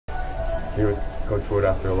Here with Coach Wood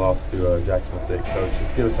after a loss to Jacksonville State. Coach,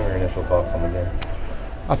 just give us some of your initial thoughts on the game.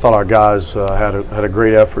 I thought our guys had a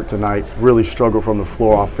great effort tonight. Really struggled from the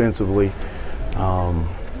floor offensively.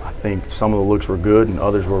 I think some of the looks were good and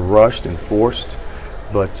others were rushed and forced.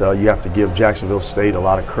 But you have to give Jacksonville State a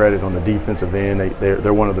lot of credit on the defensive end.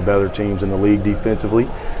 They're one of the better teams in the league defensively,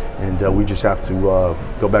 and we just have to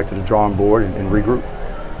go back to the drawing board and regroup.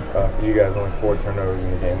 For you guys, only 4 turnovers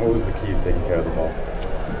in the game. What was the key to taking care of the ball?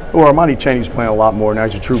 Well, Armani Chaney's playing a lot more now.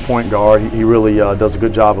 He's a true point guard. He really does a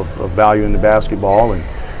good job of valuing the basketball, and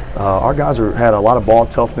our guys had a lot of ball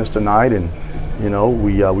toughness tonight. And you know,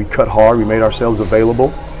 we cut hard. We made ourselves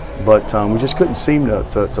available, but we just couldn't seem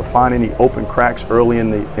to find any open cracks early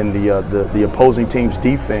in the opposing team's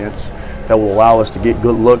defense that will allow us to get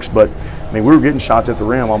good looks. But I mean, we were getting shots at the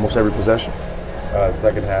rim almost every possession.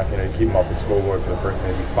 Second half, you keep them off the scoreboard for the first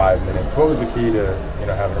maybe 5 minutes. What was the key to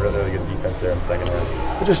having a really good defense there in the second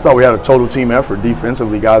half? I just thought we had a total team effort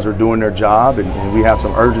defensively. Guys were doing their job, and we had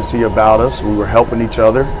some urgency about us. We were helping each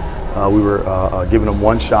other. We were giving them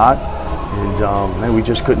one shot, and man, we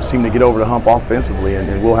just couldn't seem to get over the hump offensively.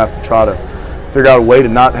 And we'll have to try to figure out a way to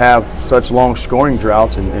not have such long scoring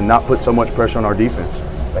droughts and not put so much pressure on our defense.